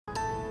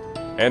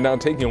And now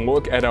taking a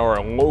look at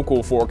our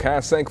local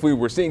forecast, thankfully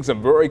we're seeing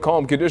some very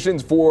calm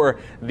conditions for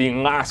the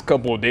last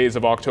couple of days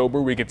of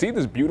October. We can see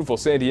this beautiful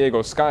San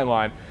Diego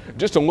skyline,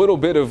 just a little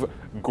bit of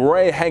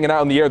gray hanging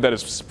out in the air that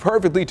is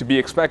perfectly to be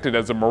expected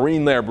as a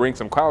marine layer brings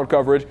some cloud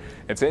coverage.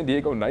 And San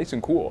Diego nice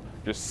and cool,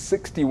 just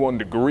 61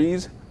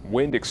 degrees.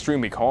 Wind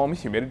extremely calm,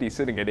 humidity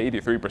sitting at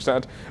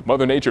 83%.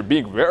 Mother Nature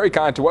being very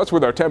kind to us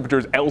with our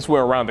temperatures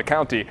elsewhere around the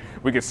county.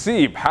 We can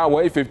see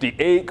Poway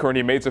 58,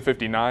 Kearney Mesa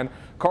 59,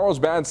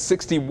 Carlsbad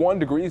 61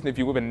 degrees, and if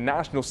you live in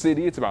National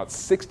City, it's about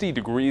 60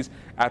 degrees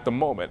at the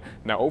moment.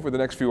 Now, over the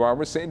next few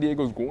hours, San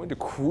Diego is going to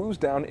cruise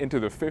down into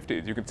the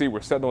 50s. You can see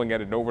we're settling at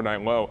an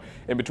overnight low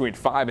in between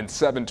 5 and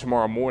 7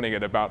 tomorrow morning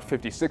at about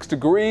 56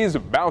 degrees,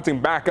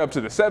 bouncing back up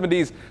to the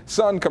 70s.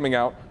 Sun coming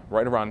out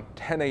right around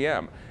 10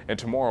 a.m. And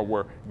tomorrow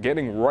we're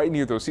getting right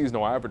near those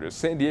seasonal averages.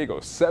 San Diego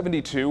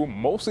 72,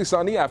 mostly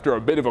sunny after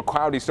a bit of a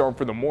cloudy start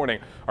for the morning.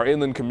 Our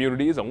inland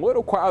communities a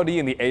little cloudy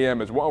in the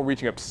a.m. as well,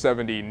 reaching up to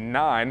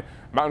 79.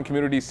 Mountain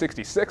communities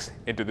 66,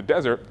 into the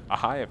desert a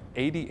high of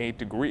 88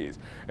 degrees.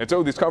 And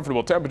so these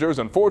comfortable temperatures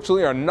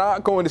unfortunately are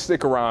not going to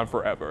stick around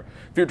forever.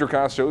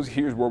 Futurecast shows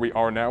here's where we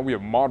are now. We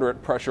have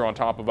moderate pressure on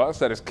top of us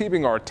that is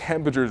keeping our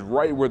temperatures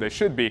right where they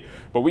should be,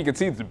 but we can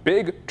see the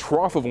big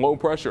trough of low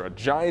pressure, a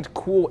giant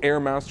cool air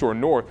mass to our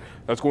north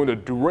that's going to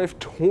drift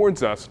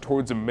towards us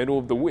towards the middle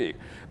of the week.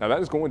 Now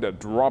that is going to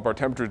drop our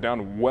temperatures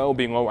down well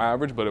below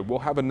average, but it will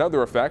have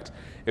another effect.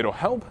 It'll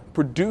help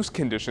produce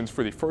conditions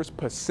for the first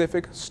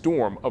Pacific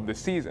storm of the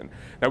season.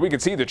 Now we can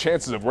see the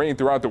chances of rain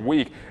throughout the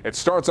week. It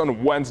starts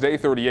on Wednesday,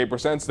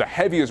 38%, the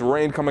heaviest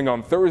rain coming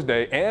on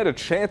Thursday, and a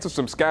chance of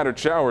some scattered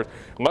showers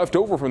left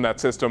over from that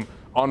system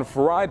on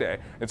Friday.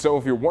 And so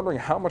if you're wondering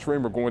how much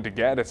rain we're going to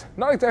get, it's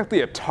not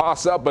exactly a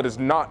toss-up, but it's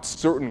not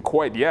certain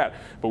quite yet.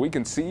 But we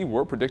can see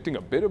we're predicting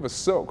a bit of a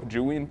soak.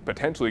 Julian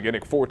potentially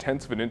getting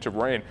 4/10 of an inch of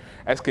rain.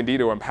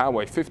 Escondido and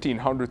Poway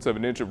 1/1500 of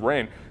an inch of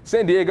rain.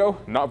 San Diego,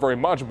 not very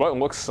much, but it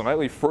looks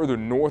slightly further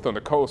north on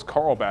the coast.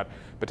 Carlsbad,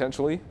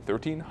 potentially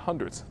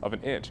 1/1300 of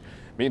an inch.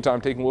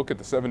 Meantime, taking a look at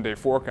the 7-day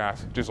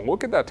forecast, just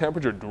look at that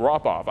temperature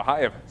drop off. A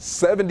high of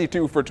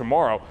 72 for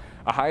tomorrow,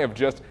 a high of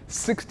just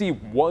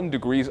 61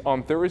 degrees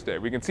on Thursday.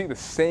 We can see the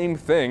same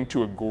thing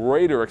to a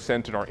greater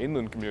extent in our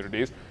inland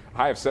communities. A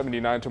high of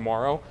 79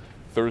 tomorrow.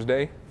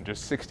 Thursday,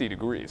 just 60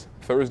 degrees.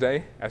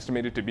 Thursday,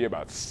 estimated to be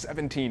about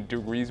 17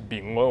 degrees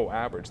below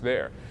average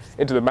there.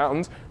 Into the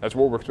mountains, that's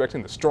where we're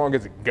expecting the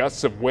strongest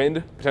gusts of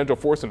wind, potential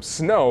for some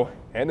snow,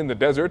 and in the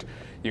desert,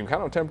 you can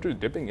count on temperatures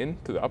dipping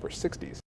into the upper 60s.